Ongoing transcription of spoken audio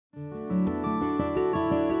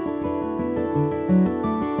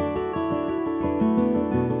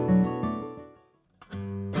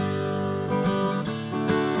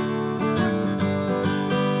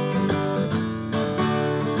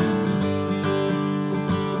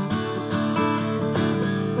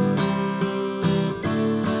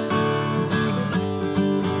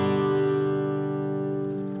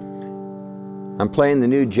I'm playing the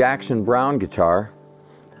new Jackson Browne guitar,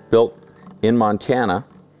 built in Montana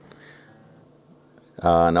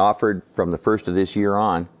and offered from the first of this year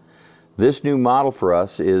on. This new model for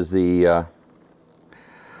us is the,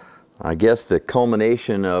 I guess, the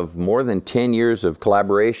culmination of more than 10 years of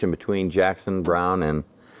collaboration between Jackson Browne and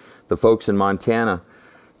the folks in Montana.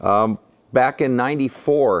 Back in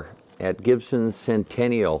 '94 at Gibson's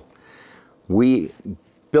Centennial, we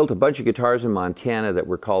built a bunch of guitars in Montana that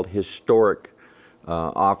were called historic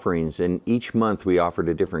offerings, and each month we offered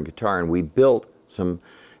a different guitar, and we built some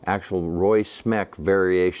actual Roy Smeck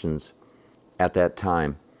variations at that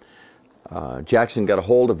time. Jackson got a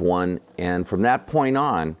hold of one, and from that point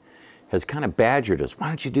on has kind of badgered us. Why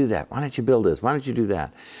don't you do that? Why don't you build this? Why don't you do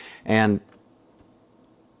that? And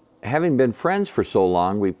having been friends for so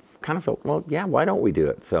long, we kind of felt, well, yeah, why don't we do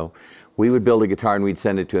it? So we would build a guitar and we'd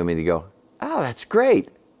send it to him and he'd go, oh, that's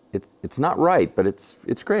great. It's not right, but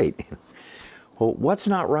it's great. Well, what's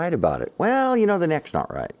not right about it? Well, you know, the neck's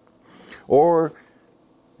not right. Or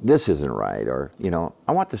this isn't right. Or, you know,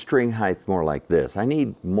 I want the string height more like this. I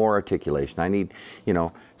need more articulation. I need, you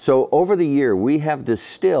know. So over the year, we have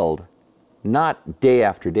distilled, not day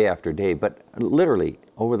after day after day, but literally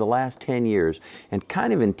over the last 10 years, and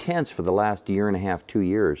kind of intense for the last year and a half, 2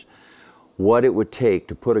 years, what it would take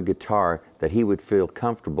to put a guitar that he would feel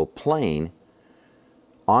comfortable playing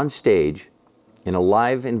on stage in a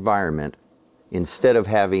live environment, instead of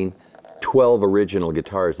having 12 original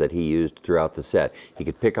guitars that he used throughout the set. He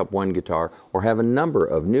could pick up one guitar or have a number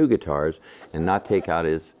of new guitars and not take out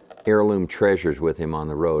his heirloom treasures with him on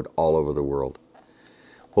the road all over the world.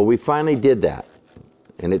 Well, we finally did that,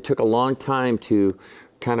 and it took a long time to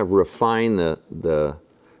kind of refine the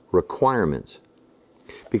requirements.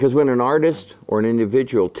 Because when an artist or an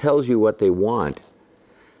individual tells you what they want,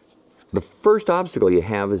 the first obstacle you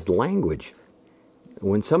have is language.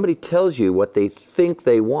 When somebody tells you what they think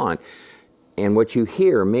they want, and what you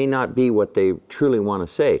hear may not be what they truly want to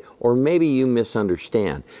say, or maybe you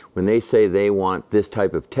misunderstand. When they say they want this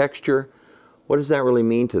type of texture, what does that really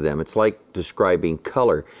mean to them? It's like describing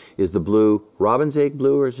color. Is the blue robin's egg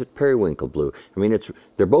blue or is it periwinkle blue? I mean,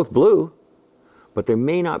 they're both blue, but they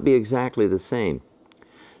may not be exactly the same.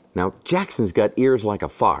 Now, Jackson's got ears like a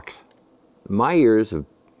fox. My ears have,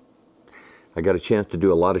 I got a chance to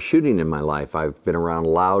do a lot of shooting in my life. I've been around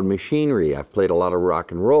loud machinery. I've played a lot of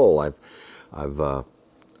rock and roll.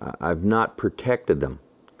 I've not protected them.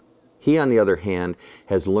 He, on the other hand,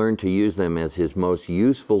 has learned to use them as his most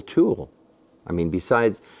useful tool. I mean,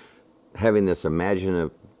 besides having this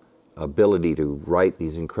imaginative ability to write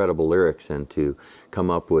these incredible lyrics and to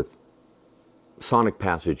come up with sonic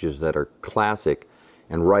passages that are classic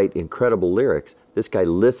and write incredible lyrics, this guy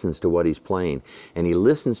listens to what he's playing, and he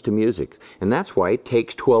listens to music. And that's why it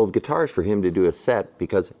takes 12 guitars for him to do a set,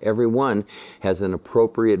 because every one has an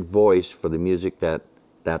appropriate voice for the music that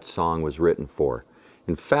that song was written for.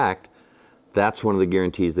 In fact, that's one of the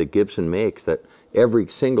guarantees that Gibson makes, that every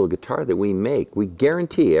single guitar that we make, we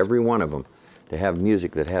guarantee every one of them to have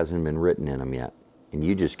music that hasn't been written in them yet. And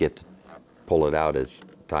you just get to pull it out as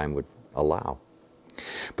time would allow.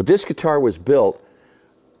 But this guitar was built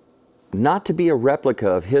not to be a replica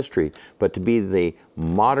of history, but to be the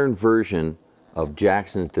modern version of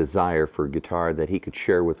Jackson's desire for a guitar that he could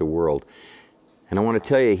share with the world. And I want to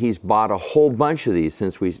tell you, he's bought a whole bunch of these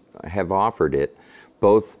since we have offered it,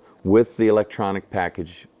 both with the electronic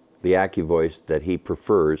package, the AccuVoice that he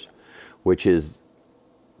prefers, which is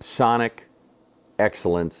sonic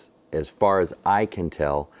excellence as far as I can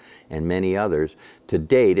tell, and many others. To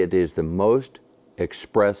date, it is the most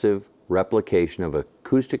expressive replication of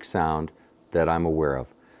acoustic sound that I'm aware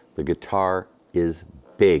of. The guitar is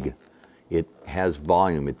big. It has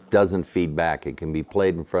volume. It doesn't feed back. It can be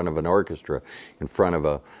played in front of an orchestra, in front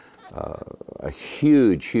of a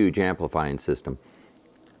huge, huge amplifying system.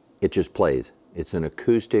 It just plays. It's an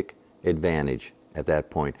acoustic advantage at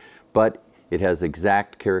that point, but it has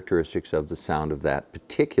exact characteristics of the sound of that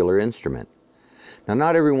particular instrument. Now,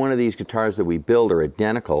 not every one of these guitars that we build are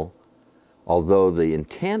identical, although the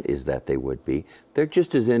intent is that they would be. They're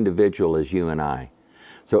just as individual as you and I.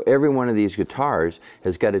 So every one of these guitars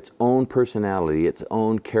has got its own personality, its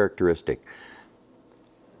own characteristic.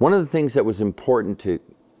 One of the things that was important to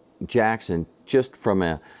Jackson, just from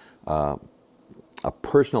a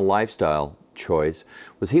personal lifestyle choice,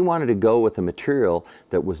 was he wanted to go with a material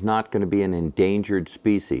that was not going to be an endangered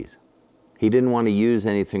species. He didn't want to use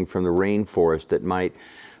anything from the rainforest that might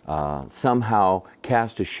somehow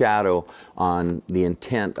cast a shadow on the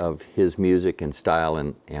intent of his music and style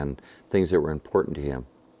and things that were important to him.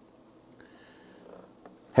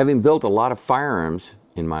 Having built a lot of firearms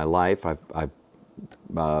in my life, I've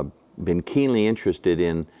been keenly interested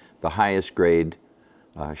in the highest grade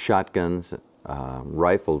shotguns,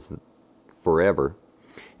 rifles forever.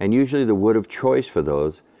 And usually the wood of choice for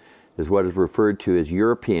those is what is referred to as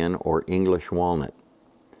European or English walnut,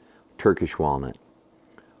 Turkish walnut.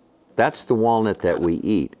 That's the walnut that we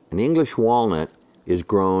eat. An English walnut is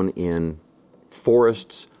grown in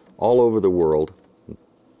forests all over the world,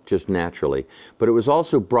 just naturally. But it was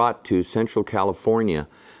also brought to Central California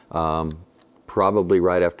probably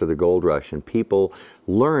right after the gold rush, and people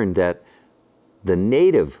learned that the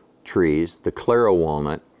native trees, the Claro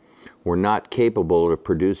walnut, were not capable of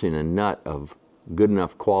producing a nut of good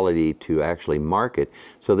enough quality to actually market.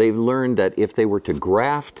 So they've learned that if they were to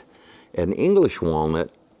graft an English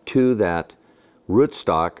walnut to that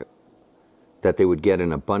rootstock, that they would get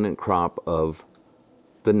an abundant crop of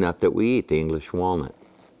the nut that we eat, the English walnut.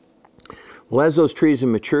 Well, as those trees have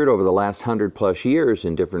matured over the last 100+ years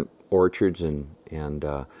in different orchards and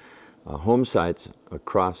home sites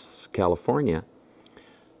across California,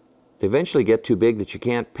 they eventually get too big that you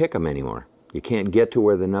can't pick them anymore. You can't get to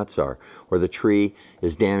where the nuts are, or the tree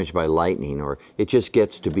is damaged by lightning, or it just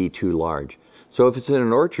gets to be too large. So if it's in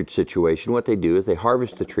an orchard situation, what they do is they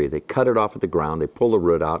harvest the tree, they cut it off at the ground, they pull the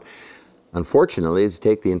root out. Unfortunately, they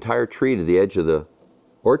take the entire tree to the edge of the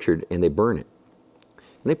orchard and they burn it.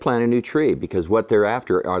 And they plant a new tree, because what they're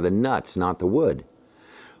after are the nuts, not the wood.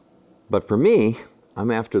 But for me,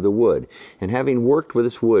 I'm after the wood. And having worked with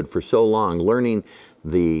this wood for so long, learning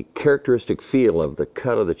the characteristic feel of the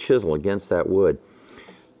cut of the chisel against that wood,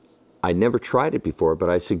 I'd never tried it before, but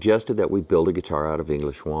I suggested that we build a guitar out of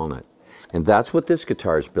English walnut. And that's what this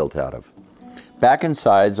guitar is built out of. Back and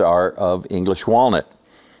sides are of English walnut.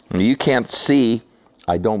 And you can't see,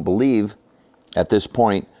 I don't believe, at this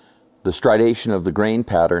point, the stridation of the grain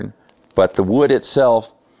pattern, but the wood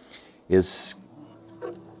itself is,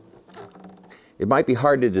 it might be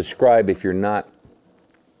hard to describe if you're not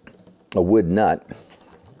a wood nut,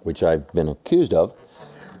 which I've been accused of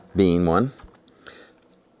being one.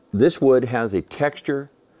 This wood has a texture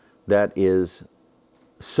that is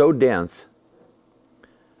so dense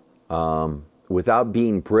without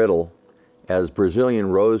being brittle as Brazilian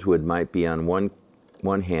rosewood might be on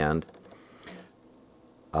one hand.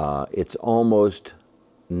 It's almost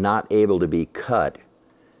not able to be cut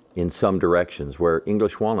in some directions, where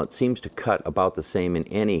English walnut seems to cut about the same in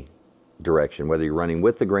any direction, whether you're running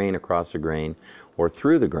with the grain, across the grain, or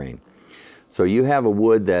through the grain. So you have a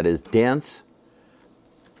wood that is dense.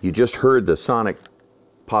 You just heard the sonic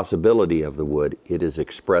possibility of the wood. It is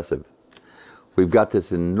expressive. We've got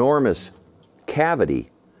this enormous cavity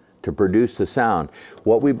to produce the sound.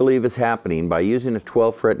 What we believe is happening by using a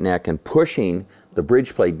 12-fret neck and pushing the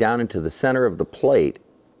bridge plate down into the center of the plate,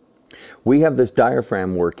 we have this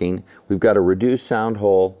diaphragm working. We've got a reduced sound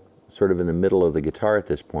hole sort of in the middle of the guitar at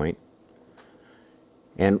this point.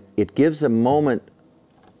 And it gives a moment,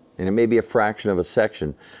 and it may be a fraction of a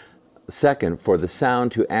second for the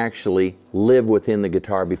sound to actually live within the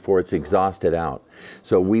guitar before it's exhausted out.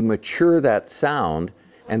 So we mature that sound,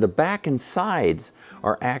 and the back and sides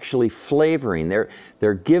are actually flavoring.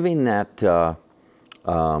 They're giving that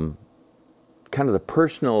kind of the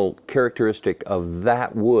personal characteristic of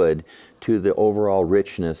that wood to the overall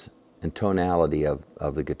richness and tonality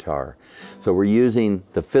of the guitar. So we're using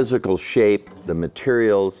the physical shape, the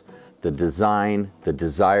materials, the design, the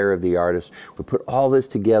desire of the artist. We put all this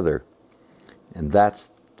together, and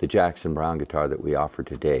that's the Jackson Browne guitar that we offer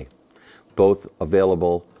today. Both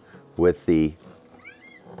available with the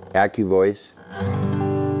AccuVoice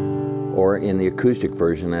or in the acoustic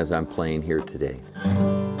version as I'm playing here today.